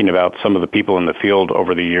I'm thinking about some of the people in the field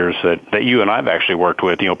over the years that you and I've actually worked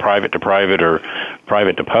with. Private to private or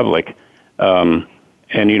private to public, and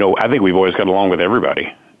I think we've always got along with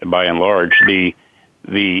everybody. By and large, the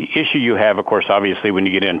issue you have, of course, obviously, when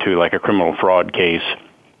you get into like a criminal fraud case,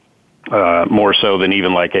 more so than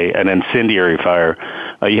even like an incendiary fire,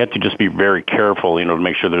 you have to just be very careful, to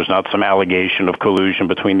make sure there's not some allegation of collusion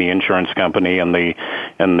between the insurance company and the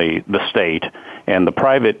state, and the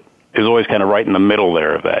private is always kind of right in the middle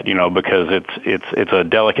there of that, because it's a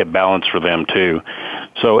delicate balance for them too.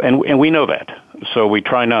 So, and we know that. So we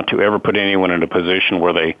try not to ever put anyone in a position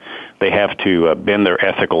where they have to bend their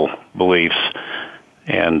ethical beliefs.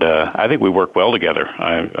 And I think we work well together.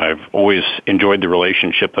 I've always enjoyed the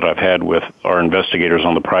relationship that I've had with our investigators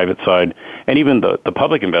on the private side, and even the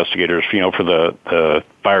public investigators, for the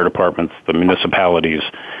fire departments, the municipalities.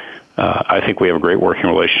 I think we have a great working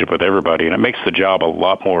relationship with everybody, and it makes the job a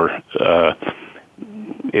lot more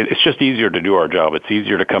it's just easier to do our job. It's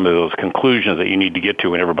easier to come to those conclusions that you need to get to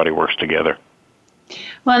when everybody works together.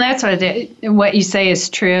 Well, that's what you say is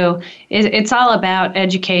true. It's all about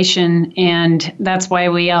education, and that's why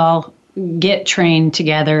we all get trained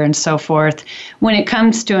together and so forth. When it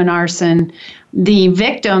comes to an arson, the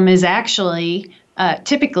victim is actually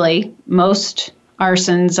typically most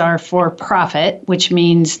arsons are for profit, which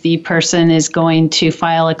means the person is going to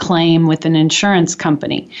file a claim with an insurance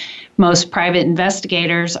company. Most private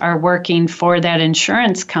investigators are working for that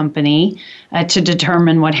insurance company to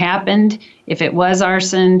determine what happened, if it was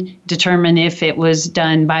arson, determine if it was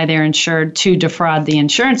done by their insured to defraud the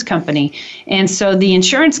insurance company. And so the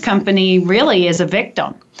insurance company really is a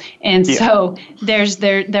victim. And so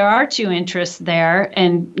there are two interests there.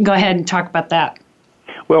 And go ahead and talk about that.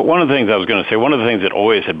 Well, one of the things I was going to say, one of the things that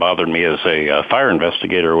always had bothered me as a fire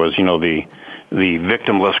investigator was, the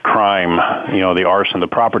victimless crime, the arson, the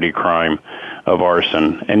property crime of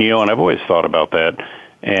arson. And, and I've always thought about that.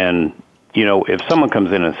 And, if someone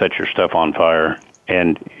comes in and sets your stuff on fire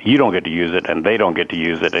and you don't get to use it and they don't get to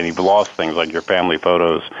use it and you've lost things like your family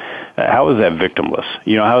photos, how is that victimless?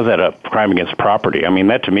 How is that a crime against property? I mean,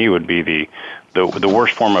 that to me would be the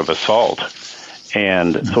worst form of assault.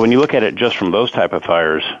 And so when you look at it just from those type of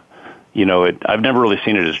fires, I've never really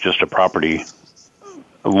seen it as just a property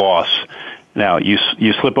loss. Now, you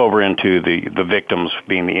slip over into the victims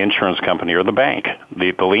being the insurance company or the bank,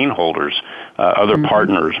 the lien holders, other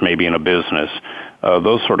partners maybe in a business,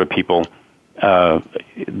 those sort of people. The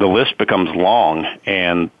list becomes long,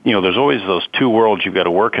 and there's always those two worlds you've got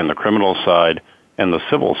to work in: the criminal side and the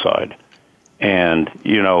civil side. And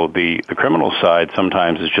the criminal side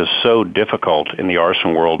sometimes is just so difficult in the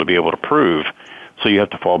arson world to be able to prove. So you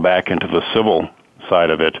have to fall back into the civil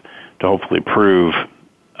side of it to hopefully prove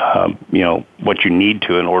what you need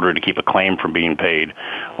to in order to keep a claim from being paid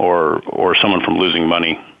or someone from losing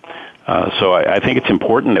money. So I think it's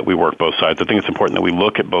important that we work both sides. I think it's important that we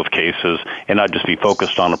look at both cases and not just be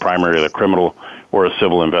focused on a primary, a criminal or a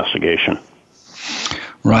civil investigation.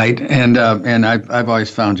 Right, and I've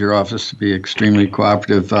always found your office to be extremely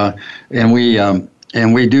cooperative, and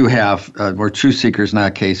we do have, we're truth seekers,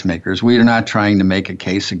 not case makers. We are not trying to make a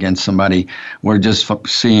case against somebody. We're just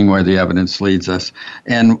seeing where the evidence leads us.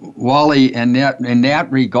 And Wally, in that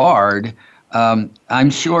regard, I'm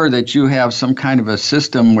sure that you have some kind of a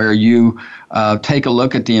system where you take a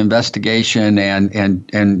look at the investigation and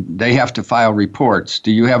they have to file reports.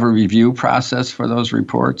 Do you have a review process for those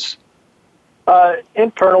reports?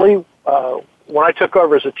 Internally, when I took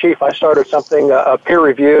over as a chief, I started something, a peer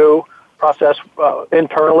review process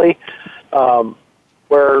internally,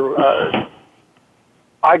 where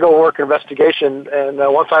I go work an investigation, and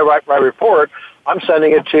once I write my report, I'm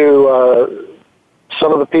sending it to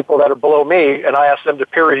some of the people that are below me, and I ask them to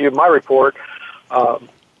peer review my report.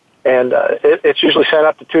 It's usually sent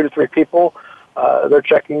out to 2 to 3 people. They're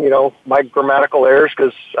checking, my grammatical errors,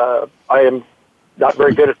 because I am not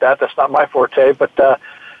very good at that. That's not my forte, but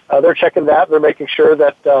they're checking that. They're making sure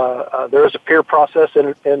that there is a peer process for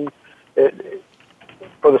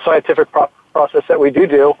the scientific process that we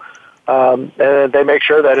do, and they make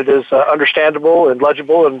sure that it is understandable and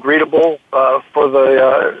legible and readable for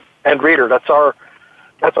the end reader. That's our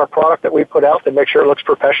product that we put out to make sure it looks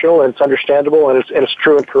professional and it's understandable and it's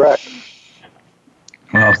true and correct.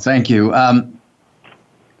 Well, thank you.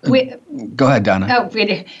 Go ahead, Donna. Oh,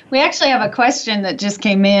 we actually have a question that just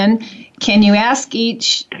came in. Can you ask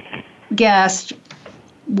each guest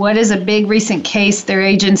what is a big recent case their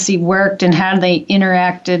agency worked and how they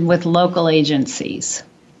interacted with local agencies?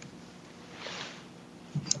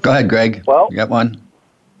 Go ahead, Greg. Well, you got one?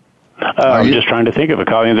 I'm just trying to think of it,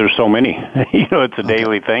 Colleen. There's so many. It's a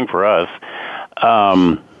daily thing for us.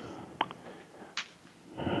 How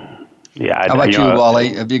about you,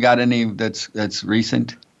 Wally? Have you got any that's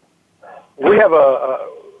recent? We have a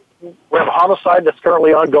homicide that's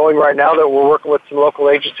currently ongoing right now that we're working with some local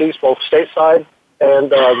agencies, both stateside and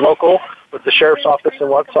local, with the sheriff's office on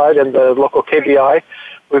one side and the local KBI.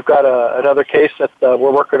 We've got another case that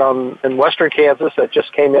we're working on in western Kansas that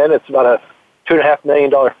just came in. It's about a $2.5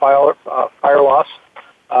 million fire loss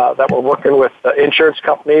that we're working with the insurance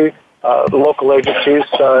company, the local agencies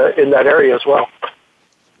in that area as well.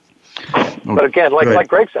 But again, like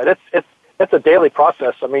Greg said, it's a daily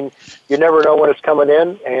process. I mean, you never know when it's coming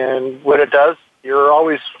in, and when it does, you're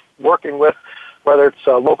always working with, whether it's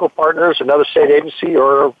local partners, another state agency,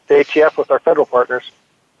 or the ATF with our federal partners.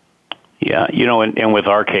 Yeah, and with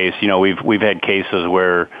our case, we've had cases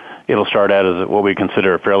where it'll start out as what we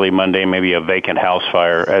consider a fairly mundane, maybe a vacant house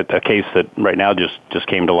fire, a case that right now just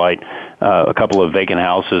came to light. A couple of vacant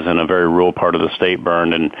houses in a very rural part of the state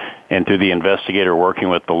burned, and through the investigator working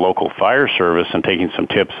with the local fire service and taking some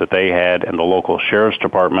tips that they had, and the local sheriff's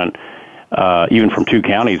department, even from 2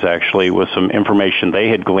 counties actually, with some information they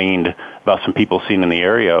had gleaned about some people seen in the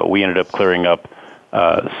area, we ended up clearing up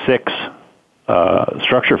 6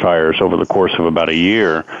 structure fires over the course of about a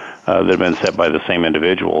year that have been set by the same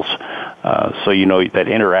individuals. So that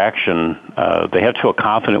interaction, they have to feel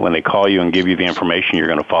confident when they call you and give you the information you're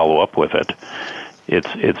going to follow up with it.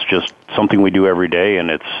 It's just something we do every day, and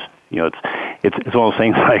it's one of those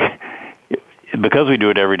things like, because we do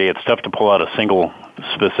it every day, it's tough to pull out a single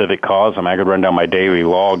specific cause. I could run down my daily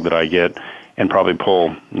log that I get and probably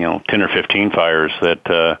pull 10 or 15 fires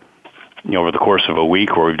that over the course of a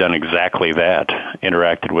week where we've done exactly that,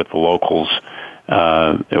 interacted with the locals,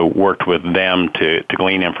 worked with them to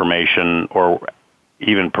glean information, or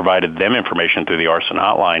even provided them information through the arson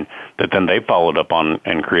hotline that then they followed up on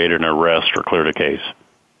and created an arrest or cleared a case.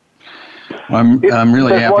 Well, I'm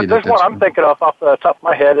really happy. There's one I'm thinking of off the top of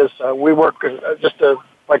my head is we work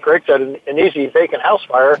like Greg said, an easy vacant house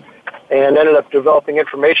fire, and ended up developing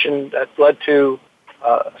information that led to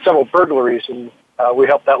several burglaries, and we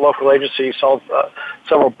helped that local agency solve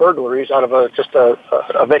several burglaries out of just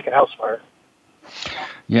a vacant house fire.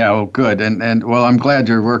 Yeah, well, good, and well, I'm glad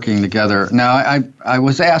you're working together. Now, I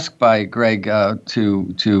was asked by Greg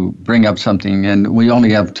to bring up something, and we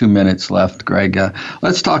only have 2 minutes left. Greg,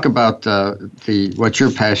 let's talk about what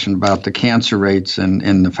you're passionate about, the cancer rates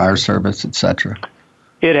in the fire service, et cetera.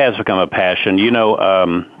 It has become a passion.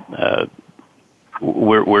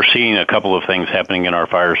 We're seeing a couple of things happening in our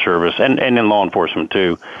fire service and in law enforcement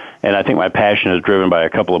too. And I think my passion is driven by a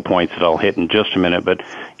couple of points that I'll hit in just a minute. But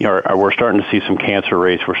we're starting to see some cancer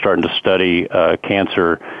rates. We're starting to study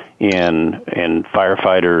cancer in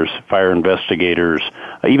firefighters, fire investigators,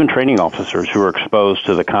 even training officers who are exposed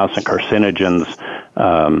to the constant carcinogens,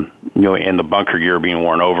 in the bunker gear being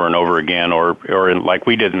worn over and over again, or like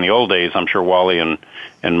we did in the old days. I'm sure Wally and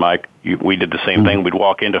Mike, we did the same thing. We'd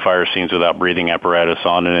walk into fire scenes without breathing apparatus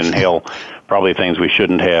on and inhale probably things we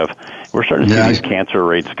shouldn't have. We're starting to see these cancer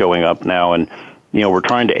rates going up now, and we're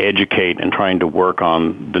trying to educate and trying to work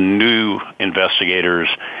on the new investigators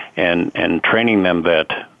and training them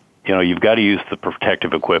that you've got to use the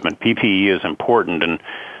protective equipment. PPE is important, and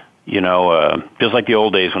just like the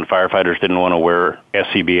old days when firefighters didn't want to wear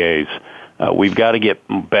SCBAs, we've got to get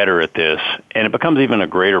better at this, and it becomes even a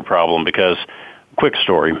greater problem because. Quick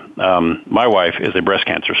story. My wife is a breast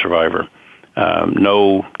cancer survivor.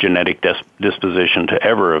 No genetic disposition to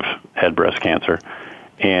ever have had breast cancer.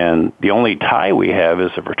 And the only tie we have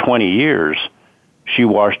is that for 20 years, she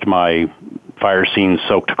washed my fire scene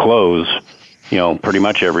soaked clothes, pretty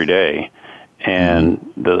much every day.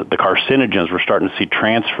 And the carcinogens, we're starting to see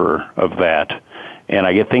transfer of that. And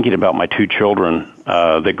I get thinking about my 2 children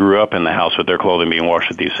that grew up in the house with their clothing being washed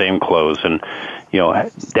with these same clothes. And,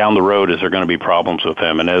 down the road, is there going to be problems with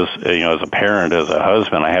them? And as a parent, as a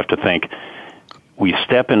husband, I have to think we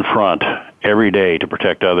step in front every day to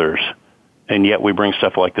protect others, and yet we bring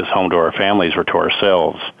stuff like this home to our families or to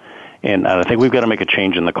ourselves. And I think we've got to make a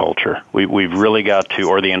change in the culture. We've really got to,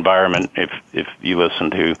 or the environment, if you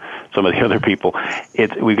listen to some of the other people,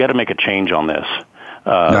 we've got to make a change on this.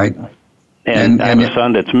 Right. And I have a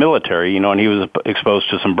son that's military, and he was exposed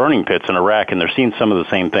to some burning pits in Iraq, and they're seeing some of the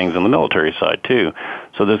same things on the military side, too.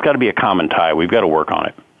 So there's got to be a common tie. We've got to work on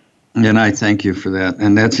it. And I thank you for that.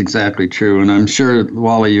 And that's exactly true. And I'm sure,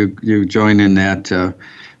 Wally, you join in that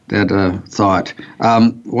thought.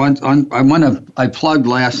 I plugged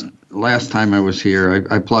last time I was here,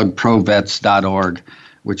 I plugged provets.org,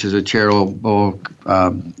 which is a charitable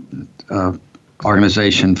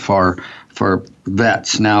organization for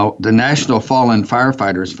vets. Now, the National Fallen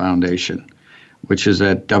Firefighters Foundation, which is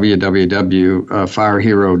at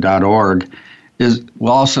www.firehero.org,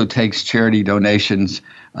 also takes charity donations,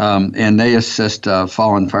 and they assist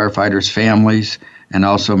fallen firefighters' families and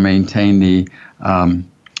also maintain the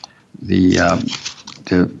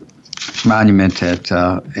monument at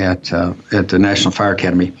the National Fire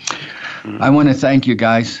Academy. I want to thank you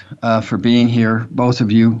guys for being here, both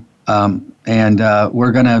of you. And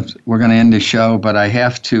we're gonna end the show, but I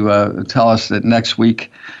have to tell us that next week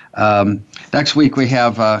we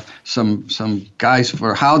have some guys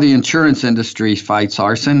for how the insurance industry fights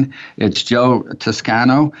arson. It's Joe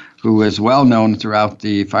Toscano, who is well known throughout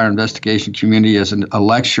the fire investigation community as a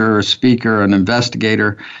lecturer, a speaker, an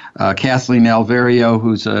investigator. Kathleen Alvario,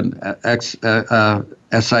 who's an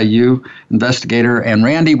SIU investigator, and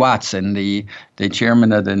Randy Watson, the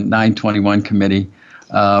chairman of the 921 committee.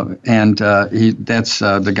 That's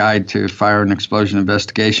the Guide to Fire and Explosion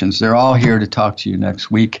Investigations. They're all here to talk to you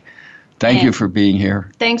next week. Thank you for being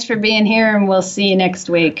here. Thanks for being here, and we'll see you next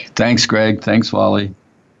week. Thanks, Greg. Thanks, Wally.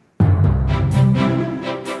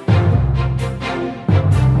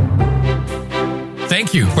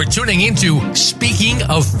 Thank you for tuning into Speaking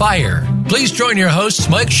of Fire. Please join your hosts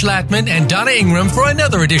Mike Schlattman and Donna Ingram for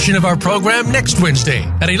another edition of our program next Wednesday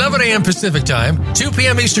at 11 a.m. Pacific Time, 2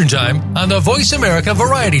 p.m. Eastern Time on the Voice America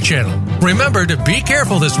Variety Channel. Remember to be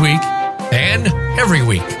careful this week and every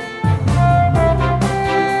week.